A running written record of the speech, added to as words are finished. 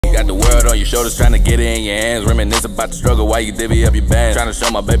Got the world on your shoulders, trying to get it in your hands. Reminisce about the struggle while you divvy up your bands. Trying to show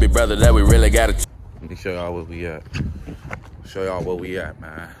my baby brother that we really got it. Let me show y'all where we at. Show y'all where we at,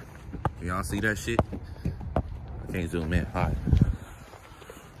 man. Y'all see that shit? I can't zoom in. All right.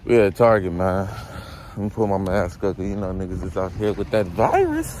 We at Target, man. Let me put my mask up, 'cause you know niggas is out here with that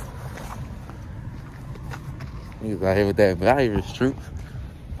virus. Niggas out here with that virus, truth.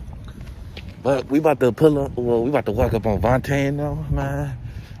 But we about to pull up, well, we about to walk up on Vontae now, man.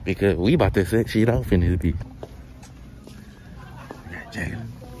 Because we about to set shit off in this beat. Jalen,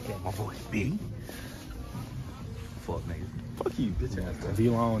 got my boy B. Fuck nigga. Fuck you, bitch ass.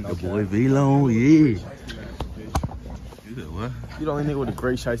 V-Lone, the boy V-Lone, yeah. You said what? You the only nigga with a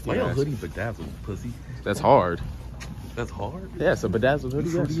gray shiesty. Why your hoodie bedazzled, pussy? That's hard. That's hard? Yeah, it's a bedazzled hoodie.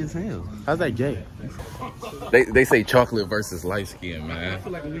 Fruity as hell. How's that gay? They say chocolate versus light skin, man. I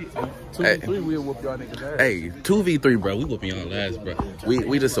feel like 2v3 we'll whoop y'all niggas ass. Hey, 2v3, bro. We whooping y'all ass, bro.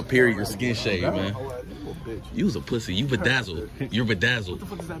 We the superior skin shade, man. You was a pussy. You bedazzled. You're bedazzled.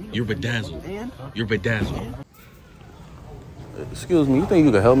 You're bedazzled. You're bedazzled. Excuse me, you think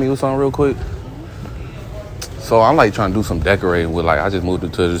you could help me with something real quick? So I'm like trying to do some decorating with, like, I just moved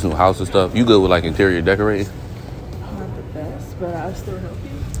into this new house and stuff. You good with like interior decorating? I'm not the best, but I'll still help you.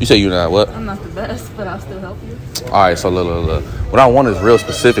 You say you're not what? I'm not the best, but I'll still help you. All right, so look. What I want is real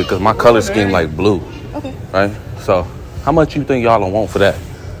specific because my color scheme like blue. Okay. Right? So how much you think y'all don't want for that?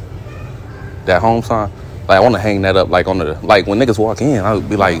 That home sign? Like I want to hang that up like on the, like when niggas walk in, I would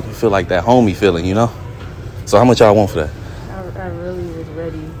be like, feel like that homie feeling, you know? So how much y'all want for that? I really was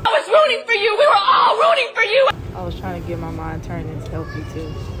ready. I was rooting for you. We were all rooting for you. I was trying to get my mind turned and help you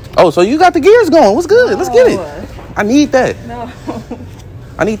too. Oh, so you got the gears going. What's good? Let's get it. I need that. No.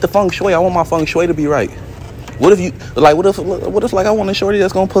 I need the feng shui. I want my feng shui to be right. What if you, like, what if like I want a shorty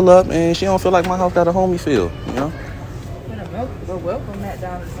that's gonna pull up and she don't feel like my house got a homie feel, you know? We'll welcome that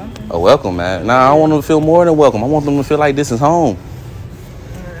down to something. A welcome, man. Nah, I don't want them to feel more than welcome. I want them to feel like this is home.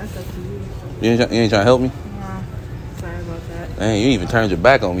 Yeah, that's up to you. You ain't trying to help me? Nah, sorry about that. Dang, you even turned your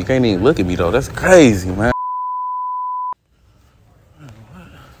back on me. You can't even look at me, though. That's crazy, man.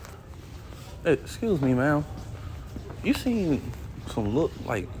 Hey, excuse me, ma'am. You seen some little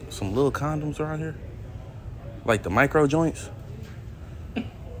condoms around here? Like the micro joints?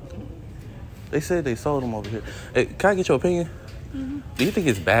 They said they sold them over here. Hey, can I get your opinion? Mm-hmm. Do you think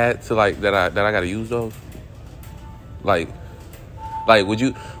it's bad to like that I gotta use those? Like would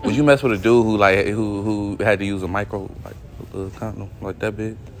you mess with a dude who had to use a micro condom like that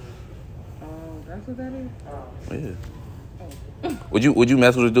big? Oh, that's what that is? Yeah. Would you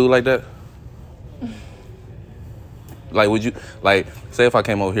mess with a dude like that? Like would you say if I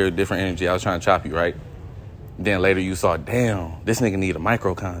came over here with different energy, I was trying to chop you, right? Then later you saw, damn, this nigga need a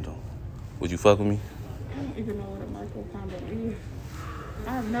micro condom. Would you fuck with me? I don't even know what a micro condom is.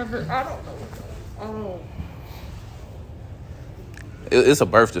 I don't know. Oh. It's a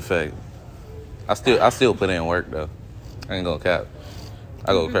birth defect. I still put in work though. I ain't gonna cap.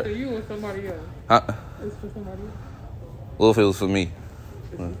 I go crap. Is it for you or somebody else? Huh? It's for somebody else. What if it was for me? It's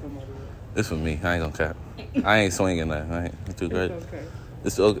for somebody else. It's for me. I ain't gonna cap. I ain't swinging that. I ain't. It's too great. It's okay.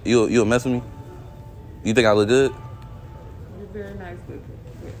 It's okay. You'll mess with me? You think I look good? You're very nice looking.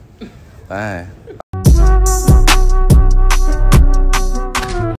 Fine.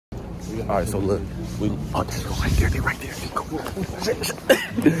 All right, so look, just go right there. They right there. Go.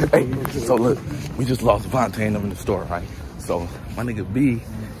 Hey, so look, we just lost Vontae and them in the store, right? So my nigga B,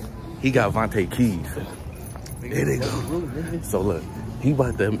 he got Vontae keys. There they go. So look, we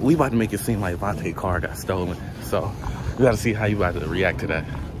about to make it seem like Vontae car got stolen. So we gotta see how you about to react to that.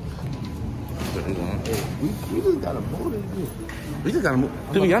 We just gotta move it. We just gotta move.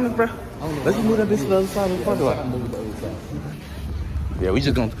 To be honest, bro, let's just move that bitch to the other side of the parking lot. Yeah, we're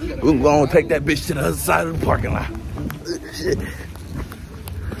gonna take that bitch to the other side of the parking lot. Shit.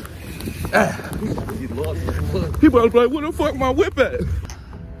 People are like, where the fuck my whip at?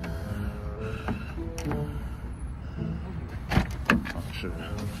 Oh, sure.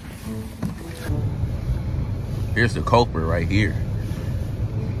 Here's the culprit right here.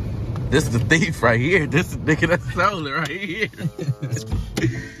 This is the thief right here. This is the nigga that stole it right here.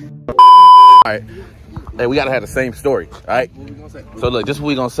 All right. Hey, we gotta have the same story, all right? What we gonna say? So look, this is what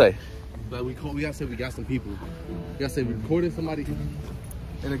we gonna say. Like we gotta say we got some people. We gotta say we recorded somebody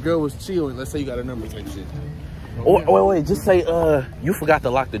and the girl was chilling. Let's say you got a number type shit. Or wait, just say you forgot to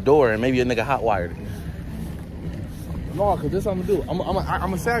lock the door and maybe a nigga hot wired it. No, cause this what I'm gonna do. I'm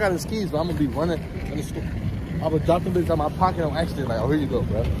gonna say I got his keys, but I'm gonna be running in the store. I'm gonna drop them bitches out my pocket on accident. Like, oh, here you go,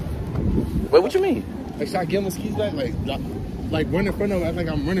 bro. Wait, what you mean? Like, should I give him his keys back? Like run in front of him, act like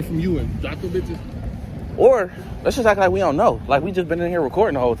I'm running from you and drop them bitches. Or let's just act like we don't know. Like we just been in here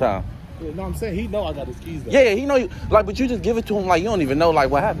recording the whole time. Yeah, no, I'm saying he know I got his keys though. Yeah, he know you. Like, but you just give it to him like you don't even know like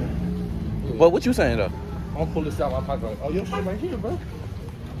what happened. Yeah. But what you saying though? I'm gonna pull this out of my pocket. Like, oh, your shit right here, bro.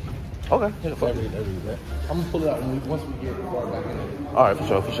 Okay. Yeah, fuck it. I'm gonna pull it out once we get far back in there. All right,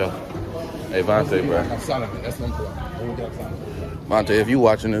 for sure. Hey, Vontae, bro. Outside of it, that's what I'm pulling out. When we get outside of it. Vontae, if you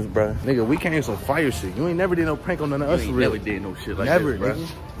watching this, bro. Nigga, we came some fire shit. You ain't never did no prank on none of us, You for real. never did no shit like Never, this, bro.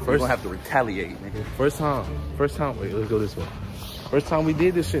 nigga. We're gonna have to retaliate, nigga. First time, wait, let's go this way. First time we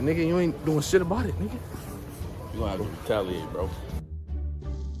did this shit, nigga, you ain't doing shit about it, nigga. You gonna have to retaliate, bro.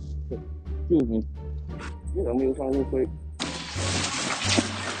 Excuse me. You know me real quick.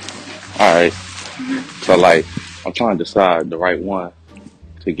 Alright. So like I'm trying to decide the right one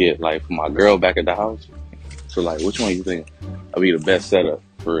to get like for my girl back at the house. So like which one you think will be the best setup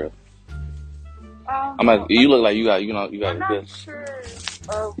for real? You look like you got I'm a not good sure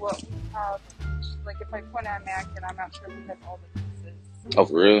of what we have. Like if I point at a napkin, I'm not sure if we have all the pieces. Oh,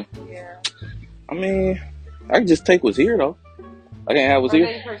 for real? Yeah. I mean, I can just take what's here though. I can't have what's Are here.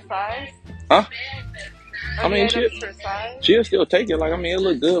 they her size? Huh? Are I mean, the items her size? she'll still take it. Like, I mean, it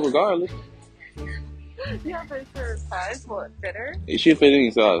look good regardless. Yeah, but it's her size. Will it fit her? It should fit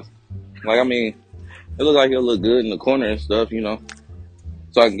any size. Like, I mean, it look like it'll look good in the corner and stuff, you know.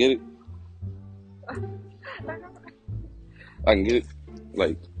 So I can get it. I can get it.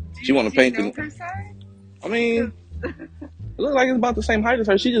 Like, she want to paint Do you it. know her size? I mean, it look like it's about the same height as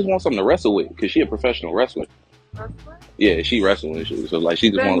her. She just wants something to wrestle with because she a professional wrestler. Wrestler? Yeah, she wrestling and shit. So like, she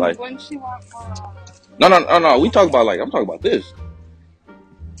just Then want like. when she want more, No. We talk about like I'm talking about this.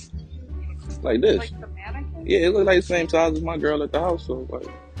 Like this. like the mannequin? Yeah, it look like the same size as my girl at the house. So like,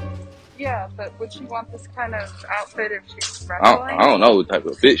 Yeah, but would she want this kind of outfit if she's wrestling? I don't know what type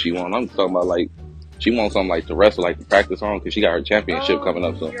of fit she want. I'm talking about like she wants something like to wrestle, like to practice on because she got her championship coming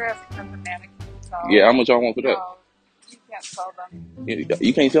up. So You're asking if the mannequin is all. yeah, how much y'all want for that? No, you can't sell them.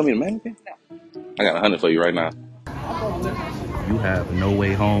 You can't tell me the mannequin? No. I got 100 for you right now. You have no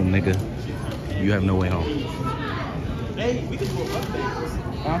way home, nigga. You have no way home. Hey, we can do a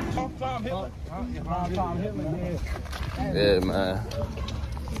Yeah, man.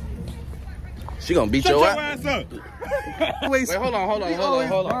 She gonna beat your ass. up. Wait, hold on. Wait,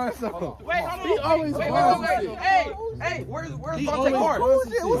 hold on. He always Hey, where's He Vontae always Card?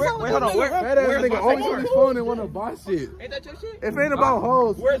 buys shit. Wait, hold on. That ass Where's nigga always Vontae on his Card? phone and wanna buy shit. Ain't that your shit? If it ain't about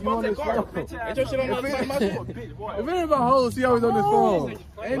hoes, Where's he on Vontae his Card? phone. Ain't your shit on the other side of my shit? If it ain't about hoes, he always on his phone.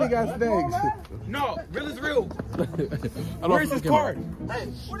 And he got snacks. No, real is real. I don't Where's his fucking card? know. Hey,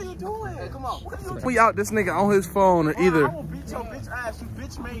 what are you doing? Come on. What are you doing? We out this nigga on his phone or I either will beat your bitch ass, you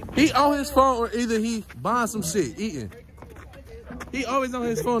bitch made. he on his phone or either he buying some shit, eating. He always on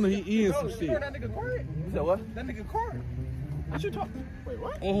his phone and he eating some shit. That nigga card? You said what? That nigga card. What you talking? Wait,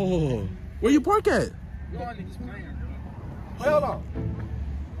 what? Oh, where you park at? Y'all niggas playing, bro. Wait, hold on.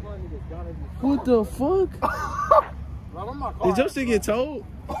 What the fuck? Did your shit get towed?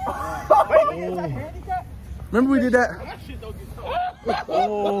 Remember we did that?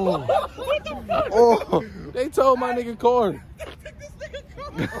 Oh, they told my nigga car.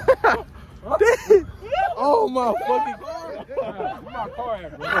 Oh my fucking car! My car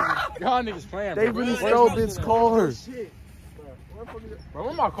at, bro. Y'all niggas playing, bro. They really stole bitch car. Bro,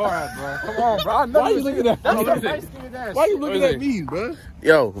 where my car at, bro? Come on, bro. I know Why you looking at me? Why you looking at me, bro?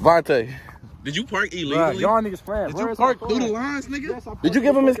 Yo, Vontae, did you park illegally? Y'all niggas playing. Did you park through the lines, nigga? Did you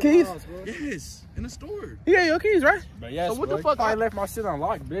give him his keys? Yes, in the store. Yeah, your keys, right? But yes, So what bro, the fuck I I- left my shit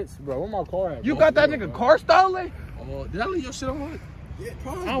unlocked, bitch. Bro, where my car at? You bro? got that nigga car stolen? Oh, did I leave your shit on? Yeah,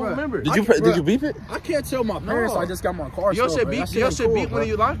 probably. I don't remember. Did you beep it? I can't tell my parents I just got my car Your stolen, shit bro. beep. That Your ain't shit cool, beep bro. when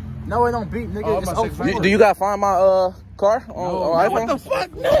you lock. No, it don't beep, nigga. Oh, It's I'm about to say, over. Do you got find my car on iPhone? What the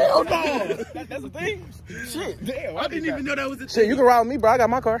fuck? Hell no. That's the thing. Shit, damn. I didn't even know that was a Shit, you can ride with me, bro. I got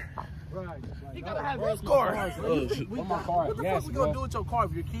my car. You gotta have his car. Where my car at? What the Yes, fuck we bro. gonna do with your car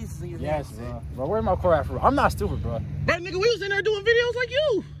if your keys is in your Yes, hands? bro. Bro, where my car at for real? I'm not stupid, bro. Bro, nigga, we was in there doing videos like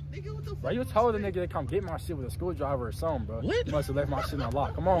you. Nigga, what the fuck? Bro, you told the nigga to come get my shit with a screwdriver or something, bro. What? You must have left my shit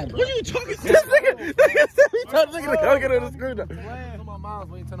unlocked. Come on, bro. What are you talking to? This nigga said he told the nigga to go get her the screwdriver. My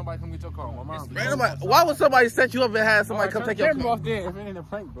mom's we ain't tell nobody come get your car. My mom's. Why would somebody set you up and have somebody come take your camera car? off then if it ain't a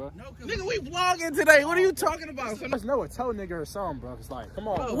prank, bro. Nigga, we vlogging today. What are you talking about? Just know a tow nigga or something, bro. It's like, come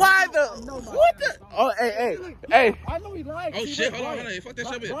on. Why the? What the? Oh, hey. I know he lied. Oh See, shit, look, hold on, Brian- fuck that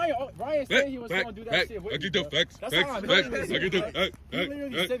shit. Ryan said he was gonna do that shit with me, bro. That's how I know he was. He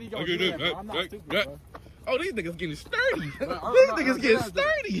literally said he gonna do that, bro. I'm not stupid, bro. Oh, these niggas getting sturdy. These niggas getting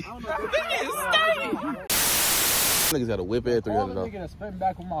sturdy. Niggas got a whip at All the 300 nigga that's spitting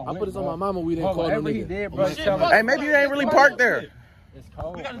back with my whip, I put this on bro. my mama. We didn't Bro, call no whatever he nigga. did, bro. tell me- Hey, maybe you ain't really parked there. It's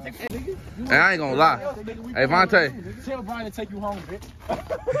cold. We gotta take Hey, I ain't gonna lie. Hey, Vontae. Tell Brian to take you home, bitch.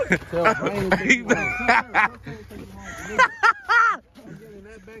 Tell Brian to take you home. In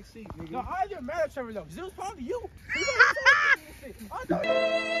that back seat, nigga. No, I ain't even mad at Trevor though, because it was probably you.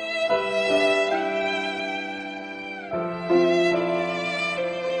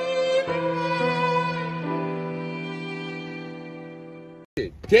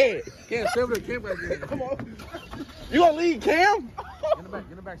 Dead. Cam, stay over there. Cam back there. Come on. You gonna leave Cam? Get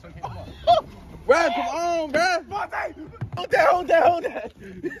in the back so Cam, come on. Bro, come on, bro. Hold that.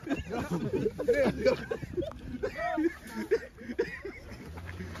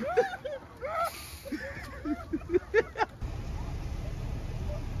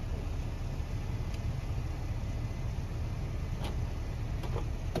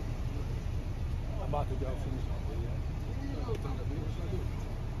 I'm about to go finish my video.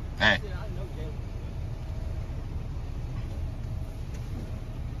 Hey.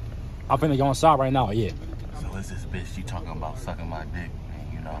 I'm finna go inside right now, yeah. So it's this bitch, she talking about sucking my dick.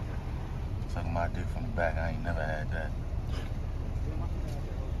 And you know, sucking my dick from the back. I ain't never had that.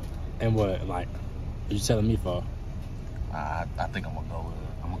 And what, like, you telling me for? I think I'm gonna go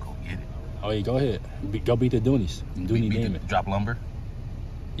get it. Oh, yeah, go ahead. Go beat the Doonies. Dooney Damon. Drop lumber?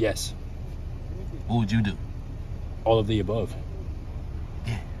 Yes. What would you do? All of the above.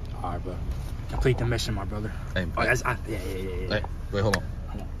 Yeah. All right, bro. Complete the mission, my brother. Hey, oh, that's, yeah. Hey, wait, hold on.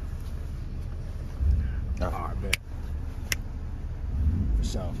 All right, man. For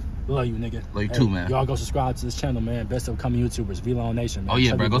sure. Love you, nigga. Love you too, man. Y'all go subscribe to this channel, man. Best of coming YouTubers, V-Long Nation, man. Oh,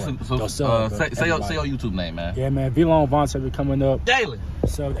 yeah, bro. Go say your YouTube name, man. Yeah, man. V-Long Vontae coming up. Daily.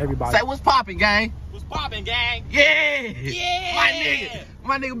 So everybody. Say what's poppin', gang. What's poppin', gang? Yeah. Yeah.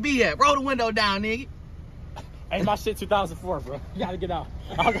 My nigga be at. Roll the window down, nigga. Hey, my shit 2004, bro. You gotta get out.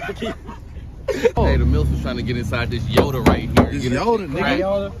 I gotta keep. Hey, the Mills was trying to get inside this Yoda right here. This Yoda, nigga.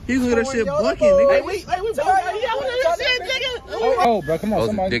 Yoda. He's with that shit bucking, nigga. Hey, we shit, nigga. Oh, bro, come on, Those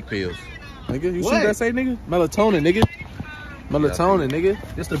somebody. are dick pills. Nigga, you see what I say, nigga? Melatonin, nigga. Melatonin, nigga.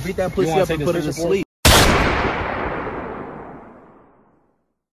 Just to beat that pussy up and put it to sleep.